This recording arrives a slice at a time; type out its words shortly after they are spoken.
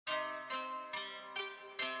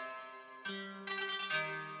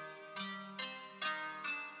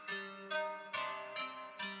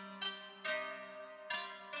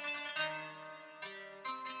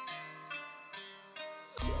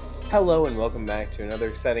Hello and welcome back to another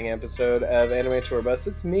exciting episode of Anime Tour Bus.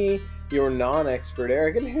 It's me, your non-expert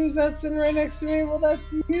Eric, and who's that sitting right next to me? Well,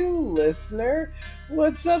 that's you, listener.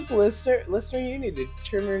 What's up, listener? Listener, you need to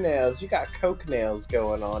trim your nails. You got coke nails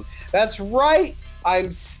going on. That's right! I'm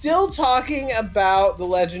still talking about the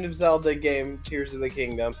Legend of Zelda game, Tears of the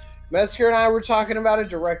Kingdom. Mesker and I were talking about it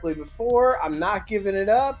directly before. I'm not giving it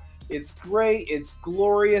up. It's great. It's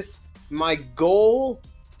glorious. My goal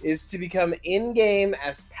is to become in-game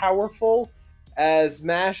as powerful as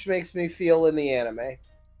MASH makes me feel in the anime.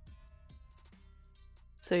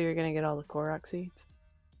 So you're gonna get all the Korok seeds?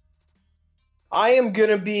 I am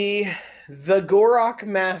gonna be the Gorok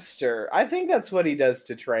master. I think that's what he does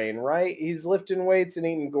to train, right? He's lifting weights and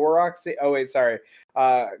eating Gorok seeds. Oh wait, sorry.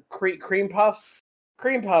 Cream puffs.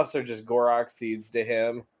 Cream puffs are just Gorok seeds to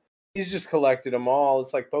him. He's just collected them all.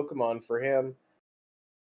 It's like Pokemon for him.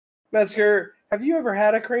 Metzger, have you ever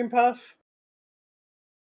had a cream puff?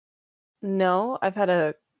 No, I've had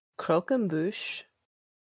a croquembouche.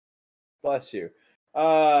 Bless you.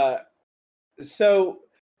 So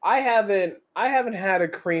I haven't had a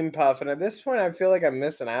cream puff, and at this point I feel like I'm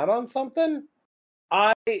missing out on something.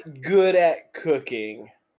 I'm good at cooking.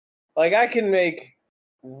 Like I can make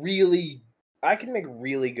really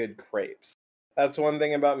good crepes. That's one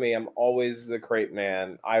thing about me. I'm always the crepe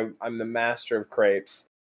man. I'm the master of crepes.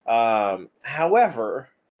 However,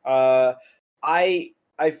 I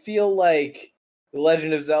feel like The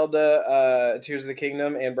Legend of Zelda, Tears of the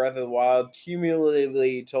Kingdom, and Breath of the Wild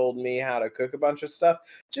cumulatively told me how to cook a bunch of stuff.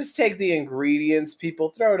 Just take the ingredients, people,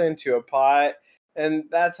 throw it into a pot, and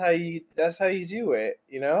that's how you do it,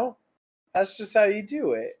 you know? That's just how you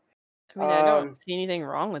do it. I mean, I don't see anything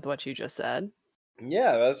wrong with what you just said.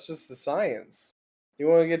 Yeah, that's just the science. You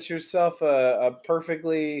want to get yourself a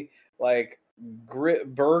perfectly,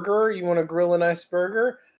 burger? You want to grill a nice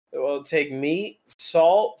burger? Well, take meat,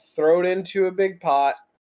 salt, throw it into a big pot.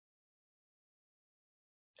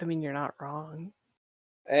 I mean, you're not wrong.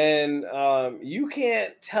 And you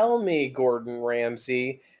can't tell me, Gordon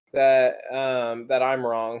Ramsay, that I'm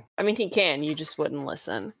wrong. I mean, he can. You just wouldn't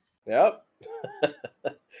listen. Yep.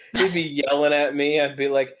 He'd be yelling at me. I'd be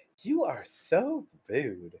like, "You are so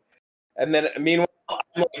rude." And then, meanwhile,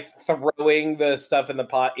 I'm like throwing the stuff in the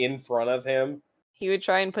pot in front of him. He would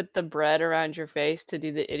try and put the bread around your face to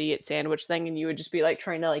do the idiot sandwich thing, and you would just be like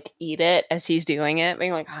trying to like eat it as he's doing it,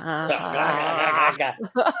 being like, ha, ha.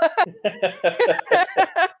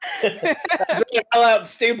 That's really hell out,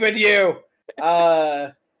 stupid you.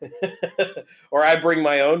 Or I bring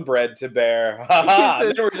my own bread to bear. Ha!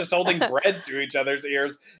 Then we're just holding bread to each other's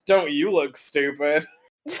ears. Don't you look stupid?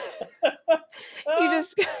 You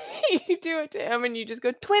do it to him and you just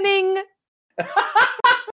go twinning.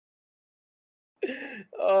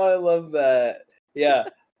 Oh, I love that. Yeah.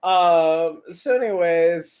 So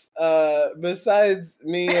anyways, besides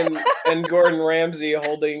me and Gordon Ramsay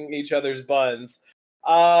holding each other's buns,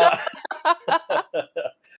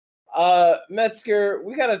 Metzger,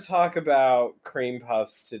 we got to talk about cream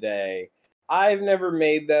puffs today. I've never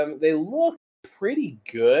made them. They look pretty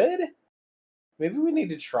good. Maybe we need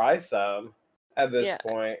to try some at this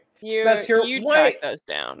point. Metzger, you track those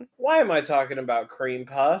down. Why am I talking about cream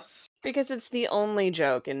puffs? Because it's the only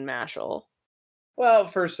joke in Mashal. Well,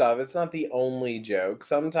 first off, it's not the only joke.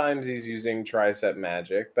 Sometimes he's using tricep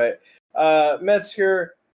magic, but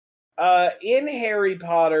Metzger, in Harry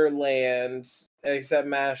Potter land, except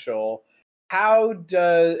Mashal, how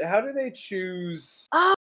do they choose?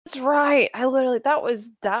 Oh, that's right. That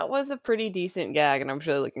was a pretty decent gag, and I'm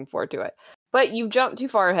really looking forward to it. But you've jumped too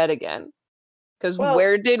far ahead again. Because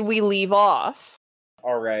where did we leave off?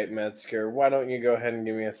 All right, Metzger, why don't you go ahead and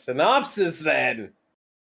give me a synopsis then?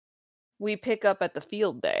 We pick up at the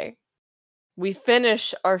field day. We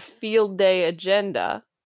finish our field day agenda.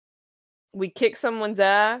 We kick someone's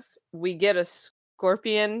ass. We get a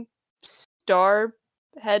scorpion star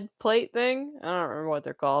head plate thing. I don't remember what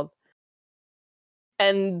they're called.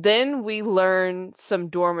 And then we learn some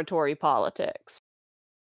dormitory politics.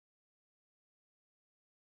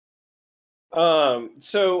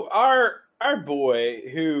 So our boy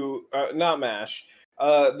who not MASH,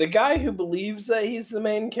 the guy who believes that he's the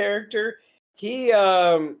main character, he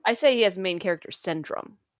I say he has main character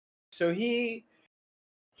syndrome. So he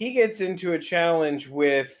gets into a challenge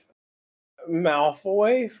with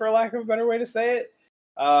Malfoy, for lack of a better way to say it.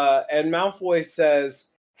 And Malfoy says,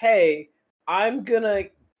 "Hey, I'm gonna."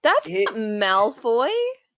 That's not Malfoy.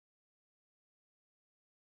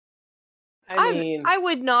 I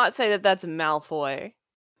would not say that that's Malfoy.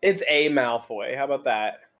 It's a Malfoy. How about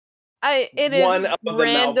that? It is one of the Malfoy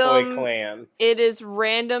random. clans. It is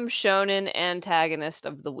random shonen antagonist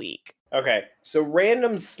of the week. Okay, so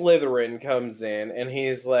random Slytherin comes in and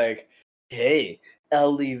he's like, "Hey,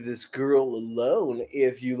 I'll leave this girl alone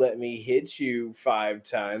if you let me hit you 5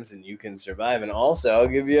 times and you can survive, and also I'll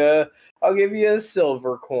give you a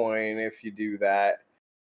silver coin if you do that."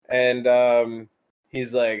 And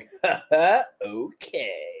he's like, "Haha,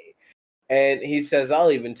 okay." And he says,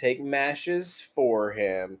 "I'll even take mashes for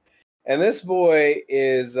him." And this boy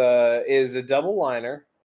is a double liner.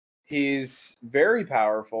 He's very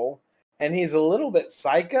powerful, and he's a little bit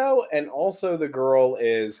psycho, and also the girl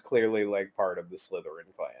is clearly like part of the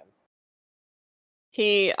Slytherin clan.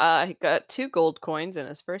 He got 2 gold coins in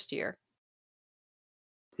his first year.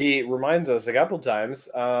 He reminds us a couple times.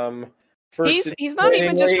 First, He's not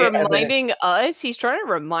even just intimidatingly, and then reminding us, he's trying to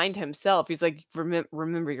remind himself. He's like,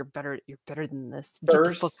 remember, you're better than this. Get the fuck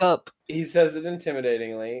first up. he says it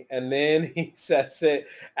intimidatingly, and then he says it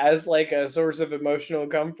as like a source of emotional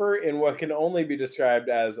comfort in what can only be described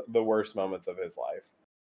as the worst moments of his life.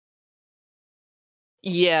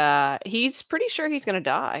 Yeah, he's pretty sure he's gonna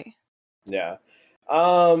die. Yeah.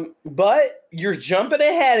 But you're jumping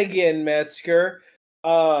ahead again, Metzger.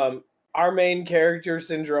 Our main character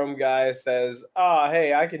syndrome guy says, "Ah,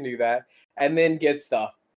 hey, I can do that," and then gets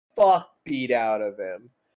the fuck beat out of him.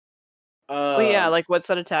 Well, yeah, like what's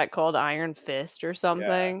that attack called? Iron Fist or Yeah.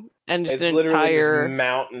 something? And just It's an literally just entire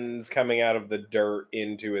mountains coming out of the dirt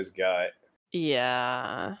into his gut.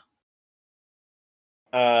 yeah.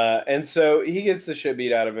 And so he gets the shit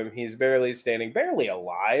beat out of him. He's barely standing, barely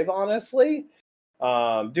alive, honestly.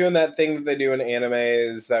 Doing that thing that they do in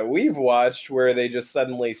animes that we've watched where they just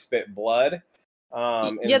suddenly spit blood. Yeah,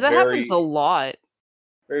 In that happens a very, lot.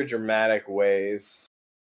 very dramatic ways.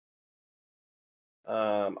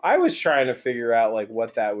 I was trying to figure out like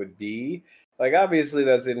what that would be. Like obviously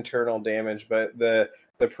that's internal damage, but the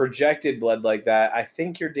projected blood like that, I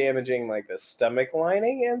think you're damaging like the stomach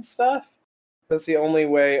lining and stuff. That's the only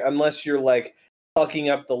way, unless you're like fucking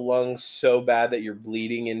up the lungs so bad that you're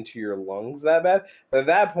bleeding into your lungs that bad. But at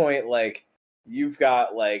that point, like you've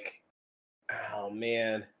got like, oh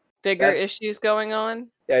man, Bigger that's issues going on.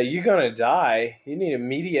 yeah, you're gonna die. You need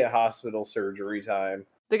immediate hospital surgery time.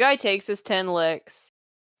 The guy takes his 10 licks,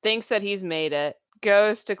 thinks that he's made it,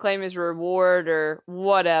 goes to claim his reward or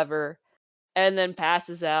whatever, and then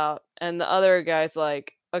passes out. And the other guy's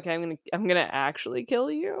like, "Okay, I'm gonna actually kill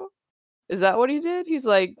you." Is that what he did? He's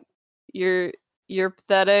like, "You're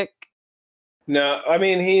pathetic." No, I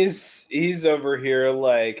mean he's over here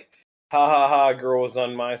like, ha ha ha, girl was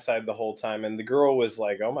on my side the whole time, and the girl was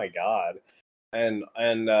like, oh my god, and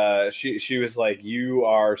she was like, you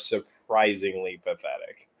are surprisingly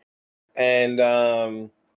pathetic, and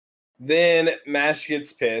then Mash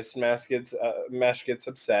gets pissed, Mash gets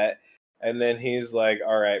upset, and then he's like,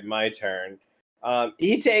 all right, my turn.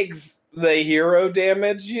 He takes the hero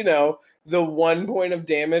damage, the 1 point of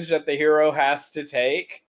damage that the hero has to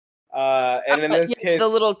take. And in this Yeah, the case,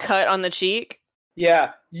 little cut on the cheek.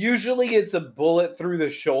 yeah, usually it's a bullet through the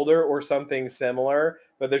shoulder or something similar,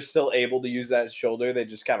 but they're still able to use that shoulder. They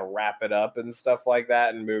just kind of wrap it up and stuff like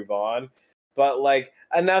that and move on. But like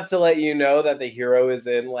enough to let you know that the hero is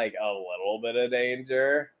in like a little bit of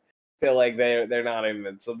danger. Feel like they're not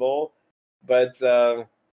invincible. But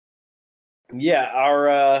yeah,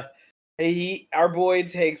 our boy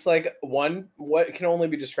takes like what can only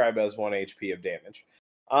be described as 1 HP of damage.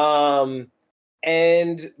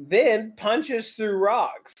 And then punches through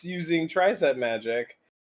rocks using tricep magic.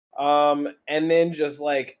 And then just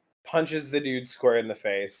like punches the dude square in the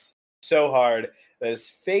face so hard that his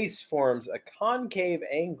face forms a concave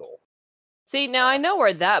angle. See, now I know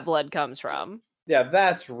where that blood comes from. Yeah,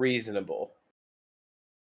 that's reasonable.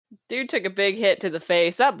 Dude took a big hit to the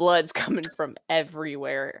face. That blood's coming from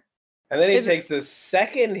everywhere. And then he takes a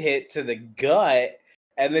second hit to the gut,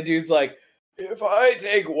 and the dude's like, if I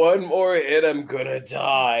take one more hit, I'm gonna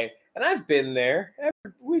die. And I've been there.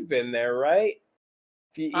 We've been there, right?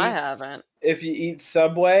 I haven't. If you eat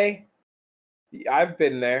Subway, I've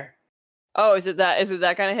been there. Oh, is it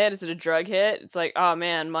that kind of hit? Is it a drug hit? It's like, oh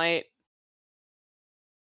man, might.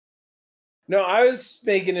 No, I was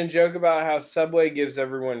making a joke about how Subway gives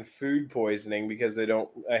everyone food poisoning because they don't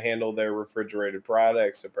handle their refrigerated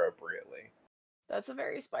products appropriately. That's a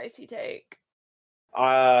very spicy take.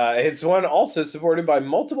 It's one also supported by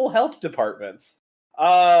multiple health departments.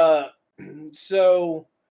 So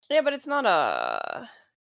yeah, but it's not a.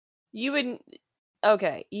 You would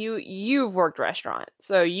okay. You've worked restaurant,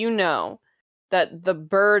 so you know that the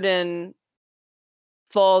burden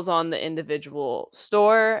falls on the individual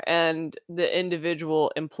store and the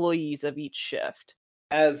individual employees of each shift.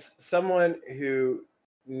 as someone who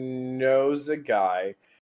knows a guy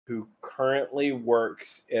who currently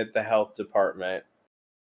works at the health department,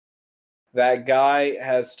 that guy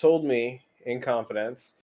has told me in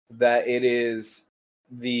confidence that it is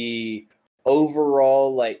the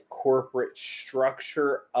overall like corporate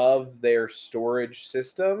structure of their storage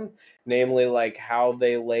system, namely like how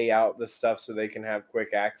they lay out the stuff so they can have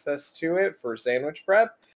quick access to it for sandwich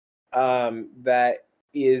prep, that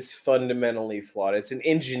is fundamentally flawed. It's an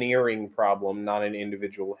engineering problem, not an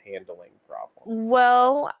individual handling problem.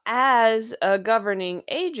 Well, as a governing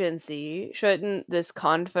agency, shouldn't this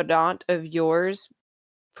confidant of yours He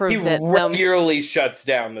prevent them? regularly shuts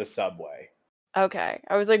down the subway. Okay.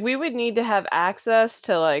 I was like, we would need to have access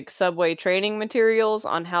to like subway training materials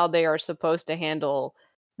on how they are supposed to handle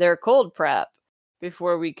their cold prep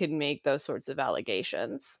before we could make those sorts of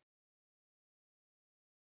allegations.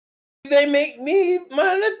 They make me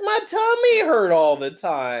my tummy hurt all the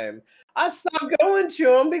time. I stopped going to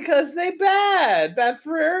them because they bad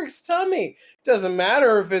for Eric's tummy. Doesn't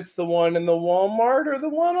matter if it's the one in the Walmart or the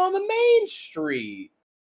one on the main street.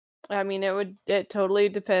 I mean, it totally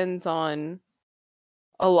depends on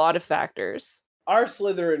a lot of factors. Our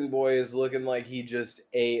Slytherin boy is looking like he just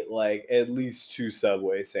ate like at least 2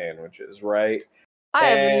 Subway sandwiches, right? I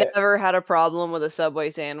have And never had a problem with a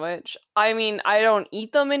Subway sandwich. I mean, I don't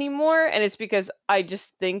eat them anymore, and it's because I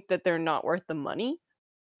just think that they're not worth the money.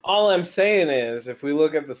 all I'm saying is, if we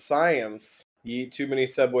look at the science, you eat too many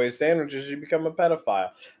Subway sandwiches, you become a pedophile.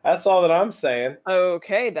 That's all that I'm saying.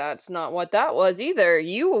 Okay, that's not what that was either.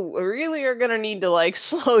 You really are gonna need to like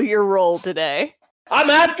slow your roll today. I'm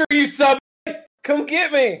after you, Subway! Come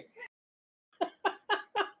get me!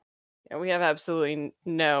 And we have absolutely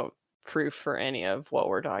no proof for any of what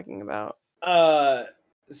we're talking about.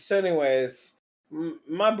 So anyways,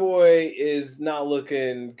 my boy is not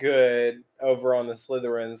looking good over on the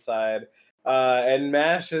Slytherin side. And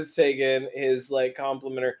Mash has taken his like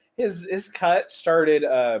complimentary his cut started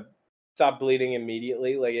stopped bleeding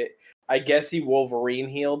immediately. Like it I guess he Wolverine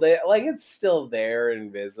healed it. Like it's still there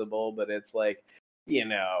and visible, but it's like, you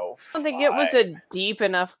know, I don't think it was a deep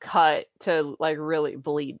enough cut to like really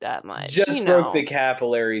bleed that much. just broke the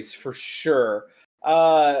capillaries for sure.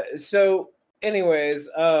 So anyways,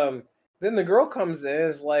 then the girl comes in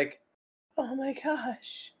is like, oh my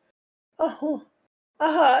gosh, oh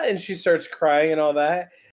and she starts crying and all that,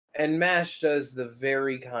 and Mash does the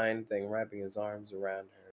very kind thing, wrapping his arms around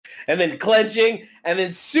her and then clenching and then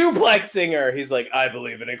suplexing her. He's like, I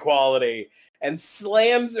believe in equality, and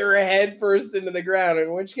slams her head first into the ground,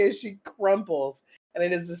 in which case she crumples, and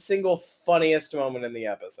it is the single funniest moment in the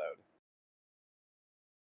episode.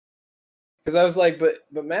 Because I was like, but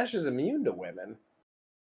Mash is immune to women.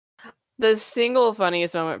 The single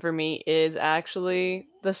funniest moment for me is actually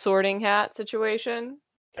the Sorting Hat situation.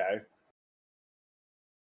 Okay.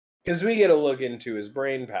 Because we get a look into his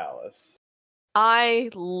brain palace.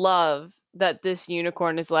 I love that this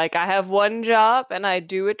unicorn is like, I have one job and I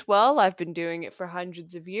do it well. I've been doing it for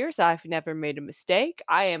hundreds of years. I've never made a mistake.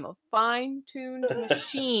 I am a fine-tuned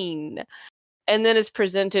machine. And then is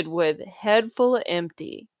presented with head full of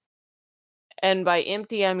empty. And by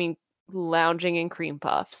empty, I mean lounging in cream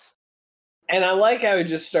puffs. And I like how he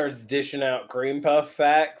just starts dishing out cream puff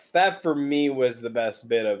facts. That for me was the best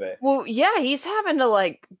bit of it. Well, yeah, he's having to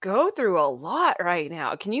like go through a lot right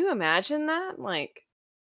now. Can you imagine that? Like,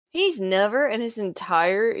 he's never in his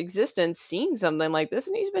entire existence seen something like this,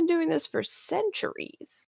 and he's been doing this for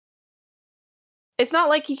centuries. It's not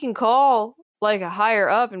like he can call like a higher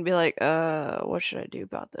up and be like, what should I do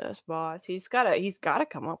about this, boss? He's gotta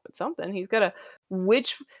come up with something. He's gotta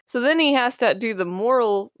so then he has to do the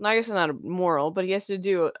moral, I guess it's not a moral, but he has to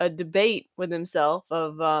do a debate with himself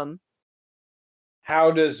of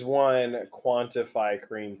How does one quantify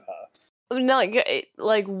cream puffs? no,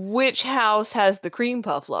 like which house has the cream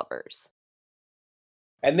puff lovers?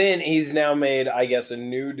 And then he's now made, I guess, a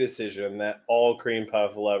new decision that all cream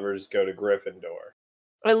puff lovers go to Gryffindor.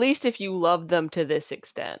 At least if you love them to this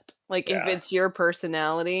extent. Like, Yeah. if it's your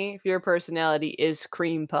personality, if your personality is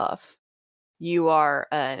cream puff, you are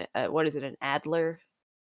what is it, an Adler?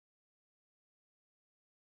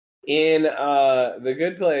 In The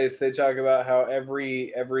Good Place, they talk about how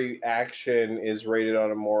every action is rated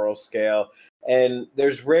on a moral scale, and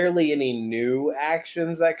there's rarely any new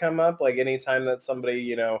actions that come up. Like anytime that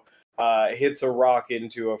somebody hits a rock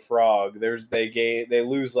into a frog, they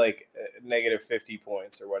lose like negative 50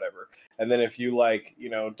 points or whatever. And then if you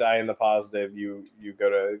die in the positive, you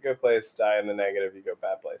go to a good place. Die in the negative, you go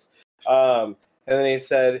bad place. And then he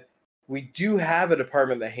said, we do have a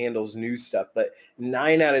department that handles new stuff, but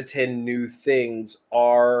 9 out of 10 new things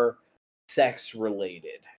are sex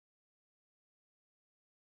related.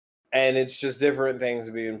 And it's just different things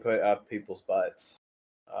being put up people's butts.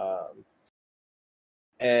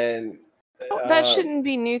 And That shouldn't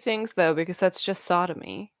be new things though, because that's just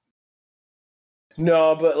sodomy.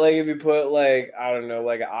 no, but like if you put like, I don't know,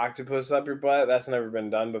 like an octopus up your butt, that's never been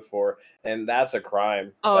done before, and that's a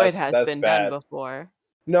crime. Oh, it has That's been bad. done before.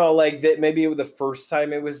 No, like that maybe the first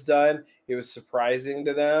time it was done, it was surprising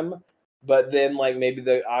to them, but then like maybe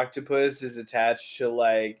the octopus is attached to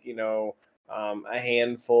like, a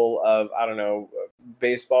handful of, I don't know,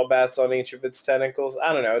 baseball bats on each of its tentacles.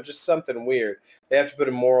 I don't know, just something weird. They have to put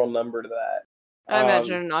a moral number to that. I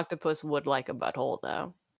imagine an octopus would like a butthole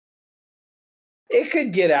though. It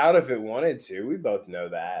could get out if it wanted to. We both know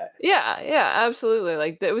that. Yeah, absolutely.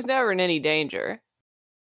 Like it was never in any danger.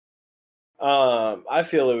 I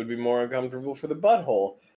feel it would be more uncomfortable for the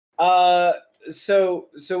butthole. So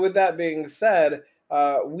with that being said,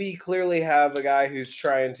 we clearly have a guy who's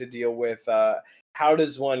trying to deal with how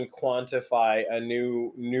does one quantify a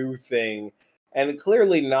new thing, and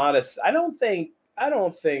clearly not a. I don't think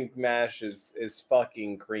mash is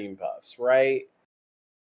fucking cream puffs, right?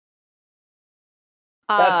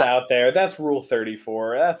 That's out there. That's Rule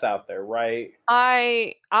 34. That's out there, right?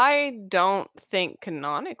 I don't think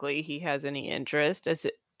canonically he has any interest, as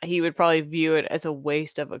he would probably view it as a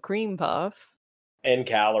waste of a cream puff. And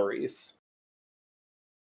calories.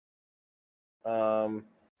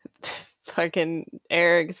 Fucking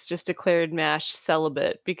Eric's just declared MASH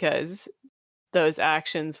celibate because those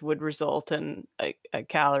actions would result in a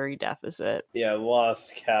calorie deficit. Yeah,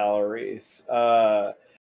 lost calories.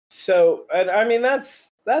 So, and I mean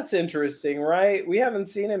that's interesting, right? We haven't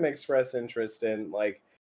seen him express interest in like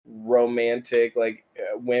romantic, like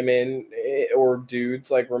women or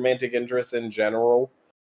dudes, like romantic interest in general.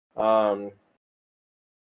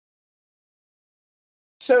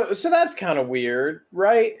 So that's kind of weird,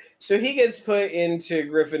 right? So he gets put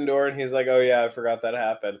into Gryffindor, and he's like, "Oh yeah, I forgot that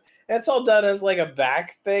happened." And it's all done as like a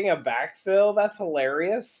backfill. That's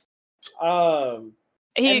hilarious.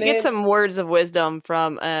 He gets some words of wisdom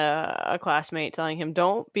from a classmate telling him,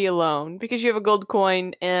 "Don't be alone because you have a gold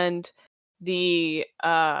coin, and the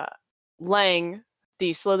Lang,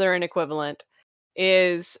 the Slytherin equivalent,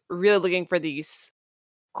 is really looking for these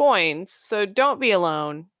coins. So don't be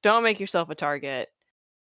alone. Don't make yourself a target."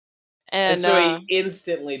 And so he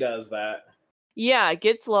instantly does that. Yeah,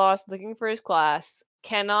 gets lost looking for his class.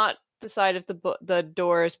 Cannot decide if the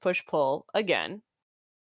door is push-pull again.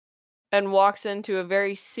 And walks into a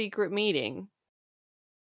very secret meeting.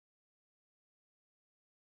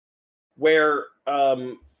 Where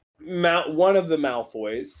one of the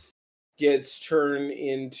Malfoys gets turned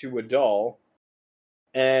into a doll.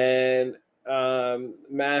 And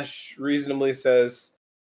Mash reasonably says,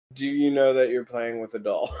 "Do you know that you're playing with a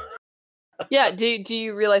doll?" Yeah, do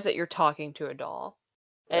you realize that you're talking to a doll?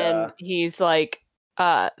 Yeah. And he's like,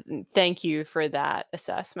 thank you for that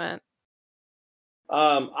assessment.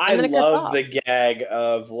 I love the gag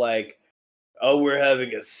of like, "Oh, we're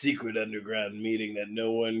having a secret underground meeting that no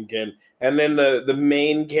one can," and then the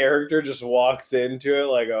main character just walks into it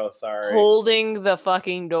like, "Oh, sorry." Holding the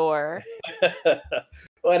fucking door.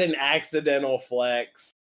 What an accidental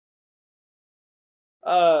flex.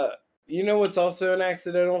 You know what's also an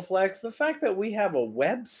accidental flex? The fact that we have a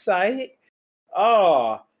website.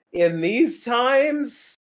 Oh, in these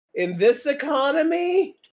times, in this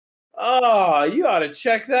economy, oh, you ought to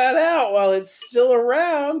check that out while it's still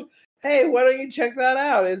around. Hey, why don't you check that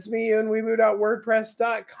out? It's me and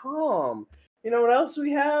weeboo.wordpress.com. You know what else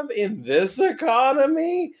we have in this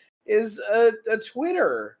economy is a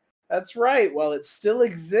Twitter. That's right. While it still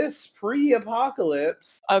exists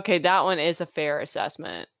pre-apocalypse. Okay, that one is a fair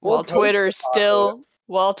assessment. Or While Twitter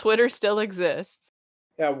still exists.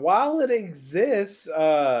 Yeah, while it exists,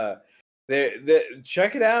 check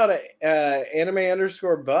it out,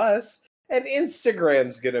 anime_bus, and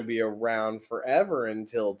Instagram's gonna be around forever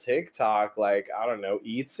until TikTok, like, I don't know,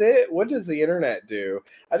 eats it. What does the internet do?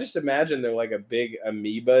 I just imagine they're like a big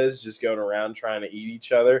amoebas just going around trying to eat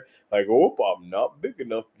each other. Like, oh, I'm not big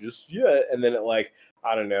enough just yet, and then it like,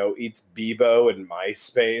 I don't know, eats Bebo and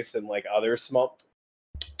MySpace and like other small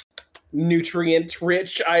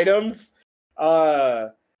nutrient-rich items.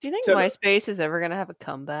 Do you think MySpace is ever gonna have a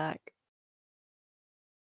comeback?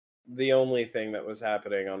 The only thing that was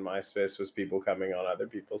happening on MySpace was people coming on other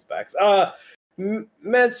people's backs.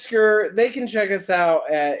 Metzger, they can check us out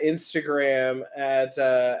at Instagram at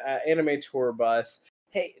Anime Tour Bus.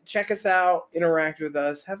 Hey, check us out, interact with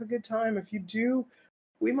us, have a good time. If you do,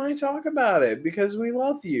 we might talk about it because we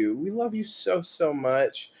love you. We love you so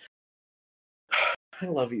much. I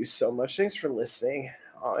love you so much. Thanks for listening.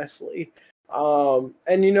 honestly.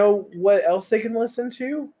 And you know what else they can listen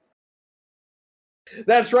to?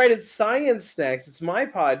 That's right, it's Science Snacks. It's my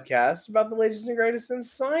podcast about the latest and greatest in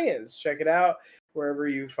science. Check it out wherever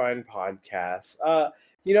you find podcasts.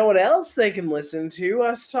 You know what else they can listen to?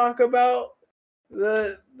 Us talk about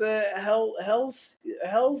the Hell's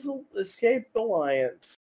Escape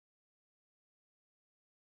Alliance.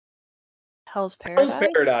 Hell's Paradise? Hell's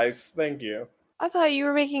Paradise, thank you. I thought you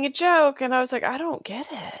were making a joke, and I was like, I don't get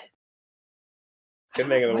it.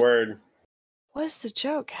 Couldn't think of the word. What's the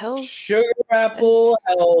joke? Hell's Sugar apple,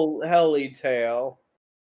 helly tail.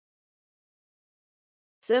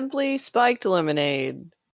 Simply spiked lemonade.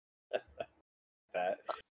 That.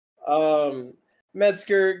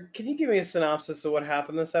 Metzger, can you give me a synopsis of what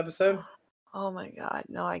happened this episode? Oh my god,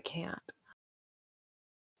 no, I can't.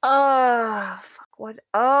 Fuck, what?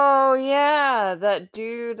 Oh yeah, that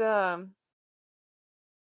dude.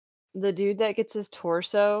 The dude that gets his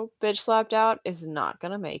torso bitch slapped out is not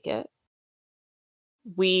gonna make it.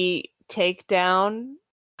 We take down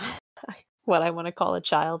what I want to call a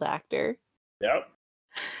child actor. Yep.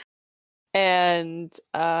 And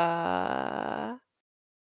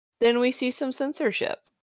then we see some censorship.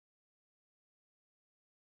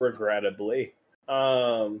 Regrettably.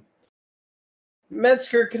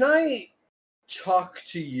 Metzger, can I talk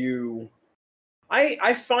to you?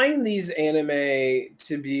 I find these anime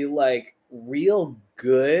to be like real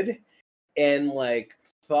good and like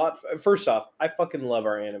First off, I fucking love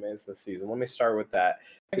our animes this season. Let me start with that.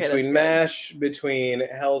 Okay, Between MASH, between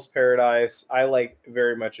Hell's Paradise, I like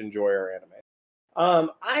very much enjoy our anime.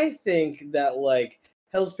 I think that like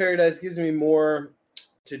Hell's Paradise gives me more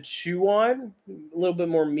to chew on, a little bit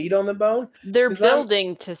more meat on the bone. They're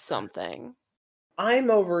building to something. I'm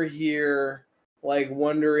over here like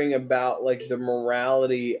wondering about like the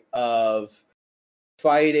morality of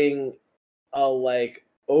fighting a like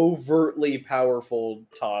overtly powerful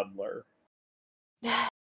toddler.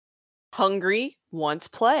 Hungry wants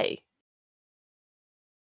play.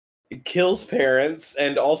 It kills parents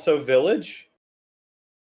and also village.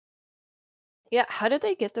 Yeah, how did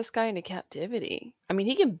they get this guy into captivity? I mean,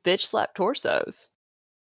 he can bitch slap torsos.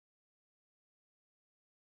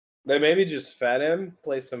 They maybe just fed him,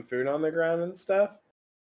 placed some food on the ground and stuff.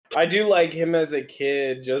 I do like him as a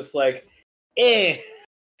kid, just like,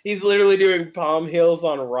 he's literally doing palm heels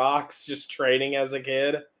on rocks, just training as a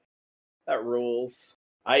kid. That rules.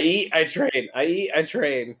 I eat, I train. I eat, I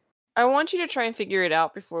train. I want you to try and figure it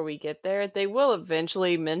out before we get there. They will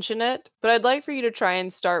eventually mention it, but I'd like for you to try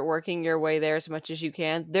and start working your way there as much as you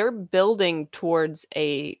can. They're building towards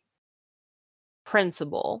a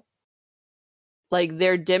principle. Like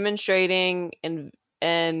they're demonstrating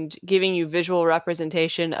and giving you visual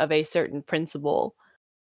representation of a certain principle.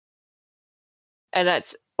 And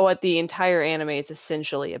that's what the entire anime is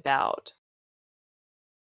essentially about.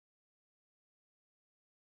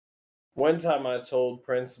 One time I told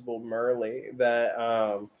Principal Murley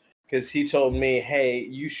that, because he told me, hey,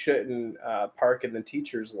 you shouldn't park in the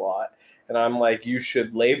teacher's lot. And I'm like, you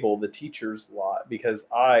should label the teacher's lot because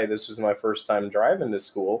this was my first time driving to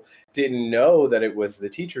school, didn't know that it was the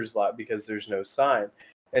teacher's lot because there's no sign.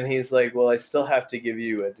 And he's like, well, I still have to give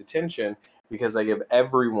you a detention because I give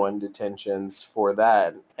everyone detentions for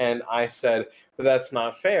that. And I said, but that's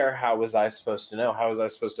not fair. How was I supposed to know? How was I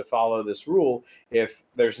supposed to follow this rule if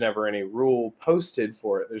there's never any rule posted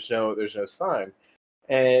for it? There's no sign.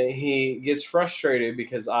 And he gets frustrated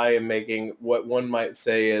because I am making what one might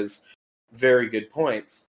say is very good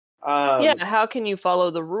points. Yeah, how can you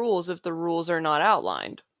follow the rules if the rules are not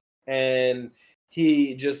outlined? And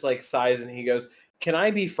he just like sighs and he goes, can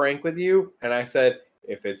I be frank with you? And I said,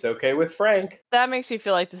 if it's okay with Frank. That makes me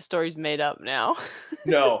feel like the story's made up now.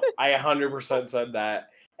 No, I 100% said that.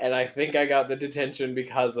 And I think I got the detention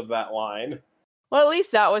because of that line. Well, at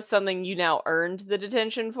least that was something you now earned the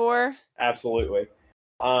detention for. Absolutely.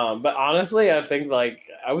 But honestly, I think like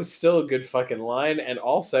I was still a good fucking line. And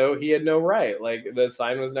also he had no right. Like the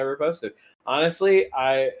sign was never posted. Honestly,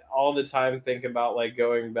 I all the time think about like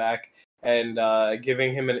going back and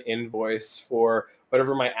giving him an invoice for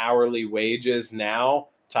whatever my hourly wage is now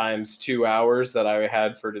times 2 hours that I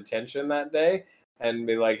had for detention that day and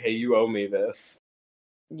be like, hey, you owe me this.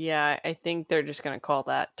 Yeah, I think they're just going to call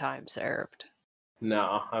that time served.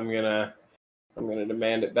 No, I'm gonna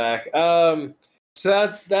demand it back. So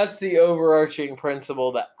that's the overarching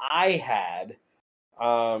principle that I had.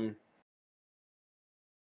 But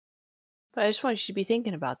I just want you to be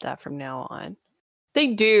thinking about that from now on. They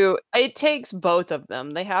do. It takes both of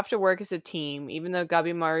them. They have to work as a team. Even though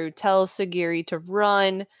Gabimaru tells Sagiri to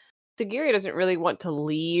run, Sagiri doesn't really want to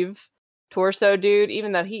leave Torso Dude,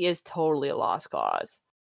 even though he is totally a lost cause.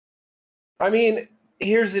 I mean,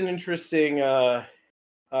 here's an interesting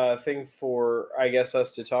thing for, I guess,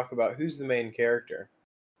 us to talk about. Who's the main character?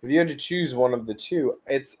 If you had to choose one of the two,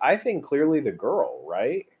 it's, I think, clearly the girl,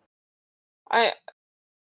 right? I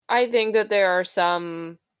I think that there are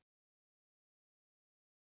some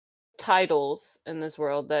titles in this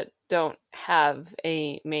world that don't have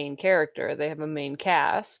a main character. They have a main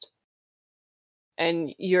cast.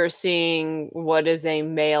 And you're seeing what is a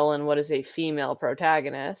male and what is a female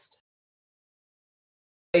protagonist.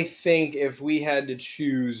 I think if we had to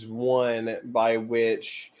choose one by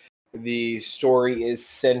which the story is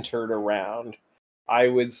centered around, I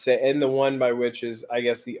would say, and the one by which is, I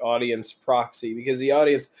guess, the audience proxy, because the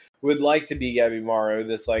audience would like to be Gabby Morrow,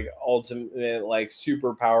 this like ultimate, like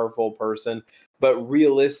super powerful person, but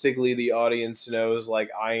realistically, the audience knows like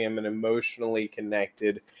I am an emotionally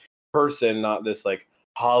connected person, not this like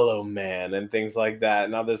hollow man and things like that,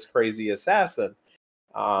 not this crazy assassin.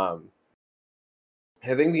 Um,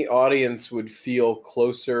 I think the audience would feel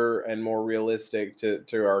closer and more realistic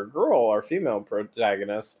to our girl, our female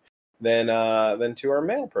protagonist, than to our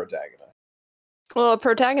male protagonist. Well, a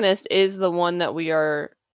protagonist is the one that we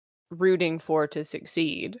are rooting for to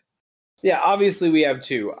succeed. Yeah, obviously we have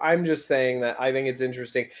two. I'm just saying that I think it's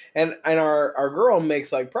interesting, and our girl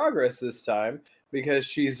makes like progress this time because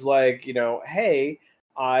she's like, hey,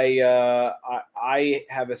 I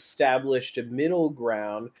have established a middle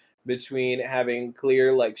ground between having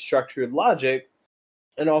clear like structured logic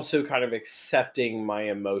and also kind of accepting my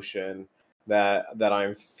emotion that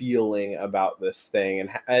I'm feeling about this thing, and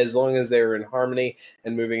as long as they're in harmony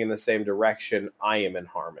and moving in the same direction, I am in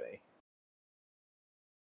harmony.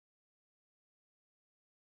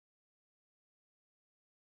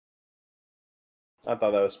 I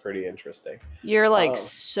thought that was pretty interesting. You're like Um,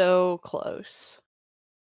 so close.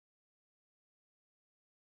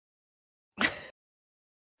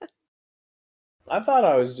 I thought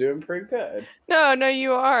I was doing pretty good. No,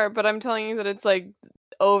 you are, but I'm telling you that it's like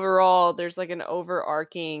overall there's like an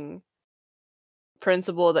overarching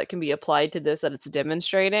principle that can be applied to this that it's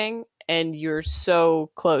demonstrating, and you're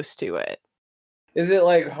so close to it. Is it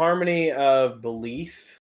like harmony of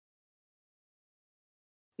belief?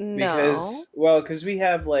 No. Because we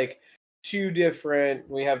have like two different,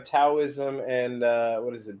 we have Taoism and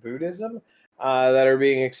what is it, Buddhism, that are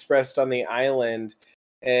being expressed on the island,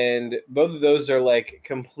 and both of those are like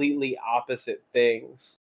completely opposite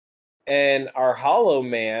things. And our hollow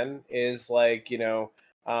man is like,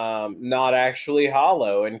 not actually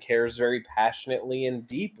hollow and cares very passionately and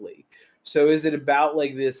deeply. So is it about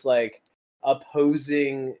like this like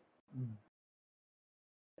opposing,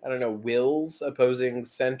 I don't know, wills, opposing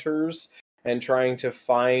centers, and trying to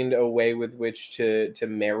find a way with which to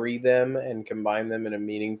marry them and combine them in a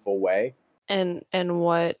meaningful way? And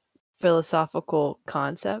what philosophical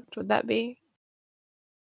concept would that be?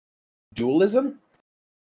 Dualism?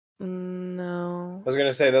 No. I was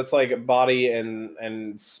gonna say that's like body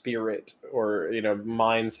and spirit, or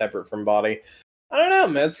mind separate from body. I don't know,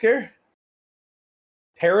 Metzger.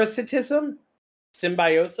 Parasitism?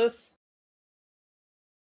 Symbiosis?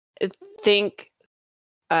 I think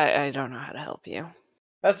I don't know how to help you.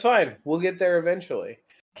 That's fine. We'll get there eventually.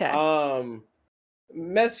 Okay.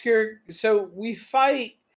 Metzger, so we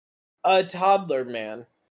fight a toddler man.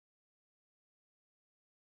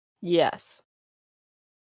 Yes.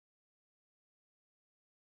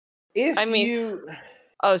 If I mean, you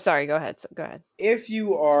oh, sorry, go ahead. Go ahead. if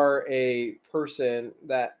you are a person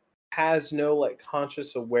that has no like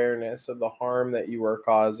conscious awareness of the harm that you are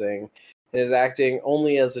causing and is acting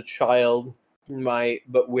only as a child might,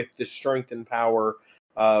 but with the strength and power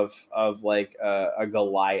of like a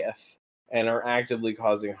Goliath, and are actively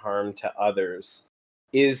causing harm to others,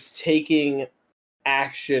 is taking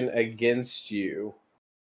action against you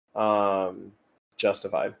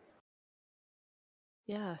justified?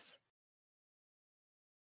 Yes.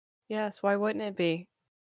 Yes, why wouldn't it be?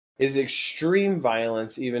 Is extreme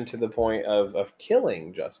violence, even to the point of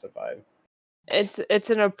killing, justified? It's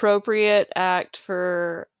an appropriate act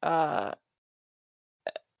for an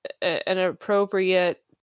appropriate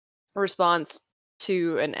response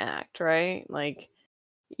to an act, right? Like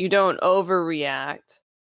you don't overreact,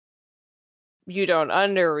 you don't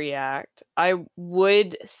underreact. I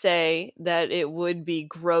would say that it would be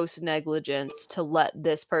gross negligence to let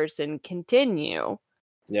this person continue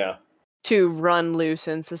Yeah. to run loose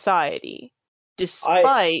in society, I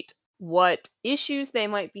despite what issues they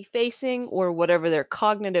might be facing or whatever their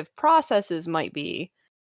cognitive processes might be.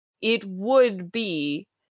 It would be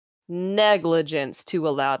negligence to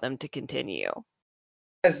allow them to continue.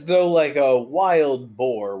 As though like a wild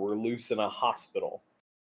boar were loose in a hospital.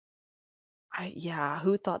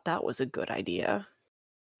 Who thought that was a good idea?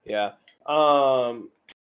 Yeah.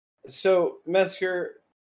 So Metzger,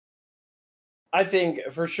 I think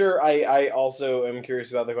for sure. I also am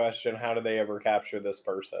curious about the question: how do they ever capture this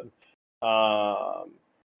person? Um,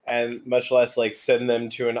 and much less like send them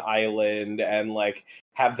to an island and like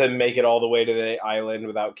have them make it all the way to the island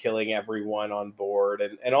without killing everyone on board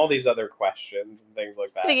and all these other questions and things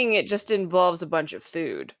like that. Thinking it just involves a bunch of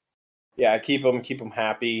food. Yeah, keep them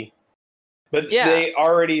happy. But Yeah, they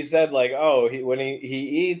already said like, oh, when he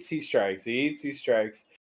eats, he strikes. He eats, he strikes.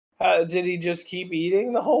 Did he just keep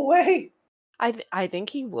eating the whole way? I think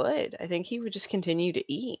he would. I think he would just continue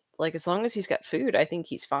to eat. Like as long as he's got food, I think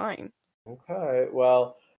he's fine. Okay,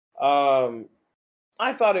 well, um,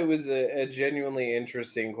 I thought it was a genuinely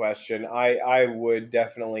interesting question. I would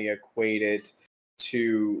definitely equate it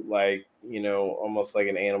to like almost like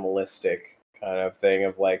an animalistic kind of thing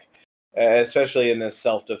of like, especially in this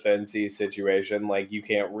self defensey situation, like you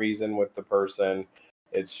can't reason with the person.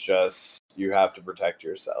 It's just you have to protect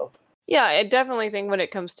yourself. Yeah, I definitely think when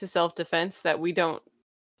it comes to self-defense that we don't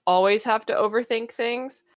always have to overthink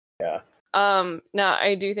things. Yeah. Now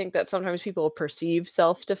I do think that sometimes people perceive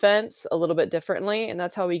self-defense a little bit differently, and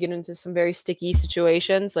that's how we get into some very sticky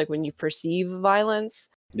situations, like when you perceive violence.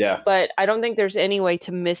 Yeah. But I don't think there's any way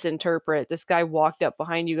to misinterpret. This guy walked up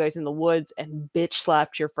behind you guys in the woods and bitch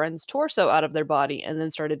slapped your friend's torso out of their body and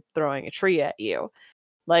then started throwing a tree at you.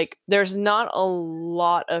 Like, there's not a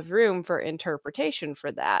lot of room for interpretation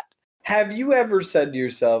for that. Have you ever said to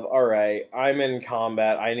yourself, all right, I'm in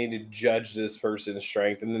combat. I need to judge this person's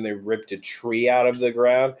strength. And then they ripped a tree out of the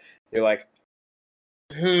ground. You're like,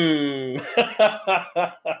 hmm.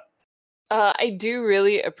 I do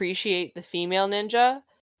really appreciate the female ninja,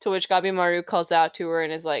 to which Gabimaru calls out to her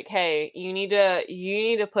and is like, "Hey, you need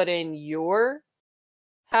to put in your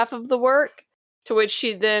half of the work." To which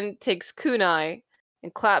she then takes kunai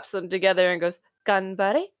and claps them together and goes,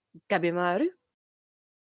 "Ganbare, Gabimaru."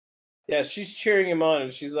 Yeah, she's cheering him on.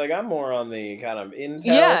 And she's like, I'm more on the kind of intel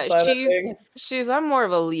Yeah, side of she's things. she's I'm more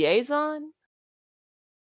of a liaison.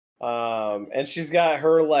 And she's got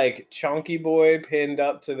her like Chunky Boy pinned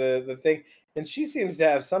up to the thing. And she seems to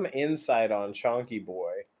have some insight on Chunky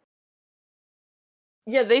Boy.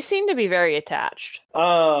 Yeah, they seem to be very attached.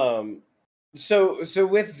 So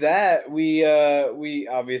with that, we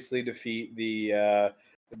obviously defeat the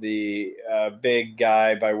big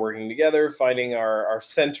guy by working together, finding our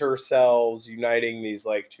center selves, uniting these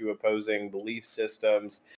like two opposing belief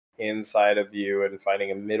systems inside of you, and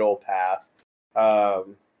finding a middle path,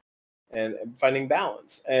 um, and finding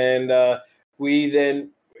balance. And we then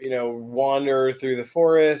wander through the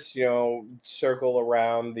forest, circle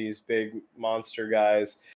around these big monster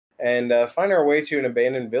guys and find our way to an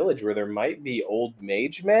abandoned village where there might be old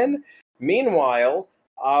mage men. Meanwhile,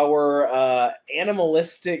 our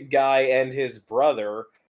animalistic guy and his brother,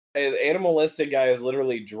 animalistic guy is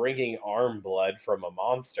literally drinking arm blood from a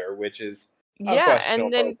monster, which is a Yeah, and questionable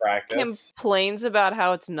then practice. complains about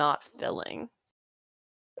how it's not filling.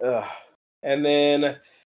 Ugh. And then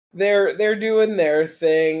they're doing their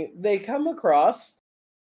thing. They come across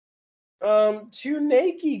two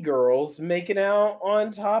naked girls making out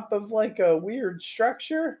on top of like a weird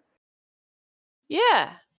structure.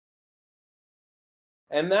 Yeah.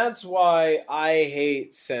 And that's why I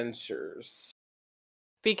hate censors.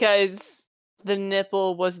 Because the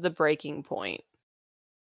nipple was the breaking point.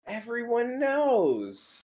 Everyone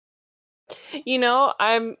knows.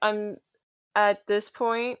 I'm at this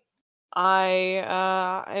point, I've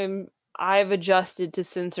adjusted to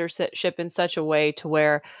censorship in such a way to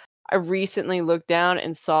where I recently looked down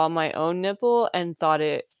and saw my own nipple and thought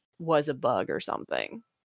it was a bug or something.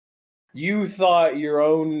 You thought your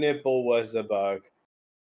own nipple was a bug.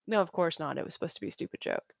 No, of course not. It was supposed to be a stupid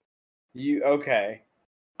joke. You okay.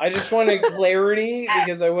 I just wanted clarity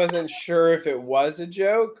because I wasn't sure if it was a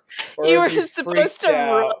joke or You were if you just supposed freaked to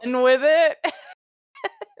out. run with it.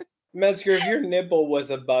 Metzger, if your nipple was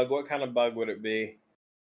a bug, what kind of bug would it be?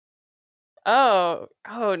 Oh,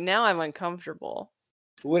 now I'm uncomfortable.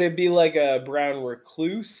 Would it be like a brown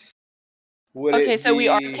recluse? Would Okay, it so we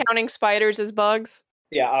are be? counting spiders as bugs?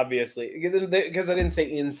 Yeah, obviously, because I didn't say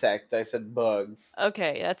insect, I said bugs.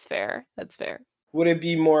 Okay, that's fair. That's fair. Would it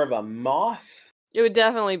be more of a moth? It would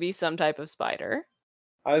definitely be some type of spider.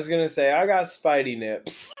 I was gonna say I got spidey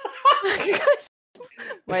nips.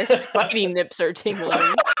 My spidey nips are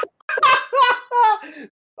tingling.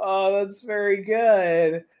 Oh, that's very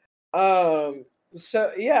good.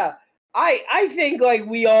 So yeah, I think like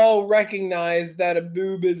we all recognize that a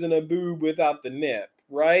boob isn't a boob without the nip,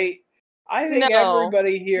 right? I think No.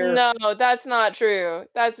 everybody here. No, that's not true.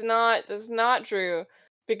 That's not true.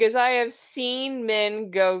 because I have seen men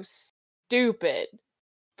go stupid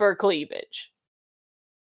for cleavage.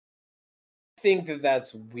 I think that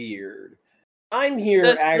that's weird. I'm here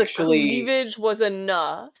Just the actually. cleavage was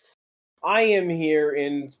enough. I am here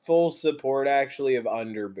in full support, actually, of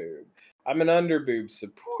underboob. I'm an underboob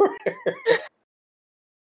supporter.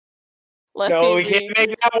 No, we can't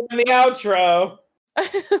make that one the outro.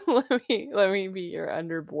 let me be your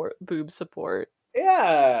underboob support.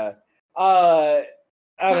 Yeah. I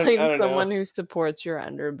don't someone know. who supports your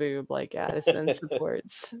underboob like Addison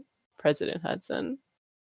supports President Hudson.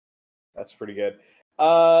 That's pretty good.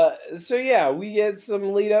 So yeah, we get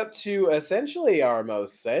some lead up to essentially our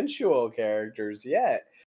most sensual characters yet.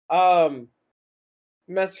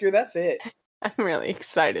 Metzger, that's it. I'm really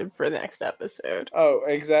excited for the next episode. Oh,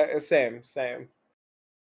 exactly. Same.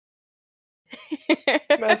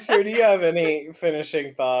 Metzger, do you have any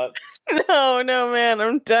finishing thoughts? No, man,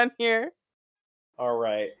 I'm done here. All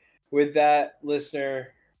right. With that, listener,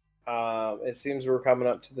 it seems we're coming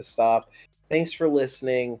up to the stop. Thanks for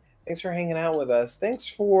listening. Thanks for hanging out with us. Thanks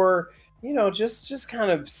for, just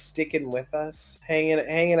kind of sticking with us,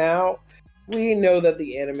 hanging out. We know that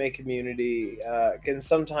the anime community can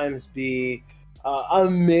sometimes be a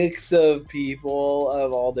mix of people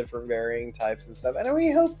of all different varying types and stuff. And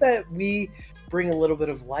we hope that we bring a little bit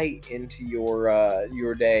of light into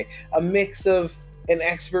your day. A mix of an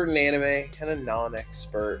expert in anime and a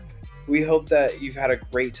non-expert. We hope that you've had a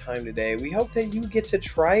great time today. We hope that you get to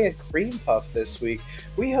try a cream puff this week.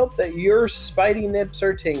 We hope that your spidey nips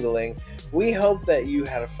are tingling. We hope that you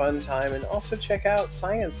had a fun time, and also check out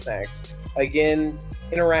Science Snacks. Again,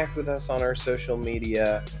 interact with us on our social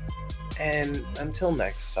media. And until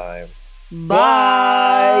next time,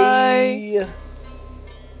 bye.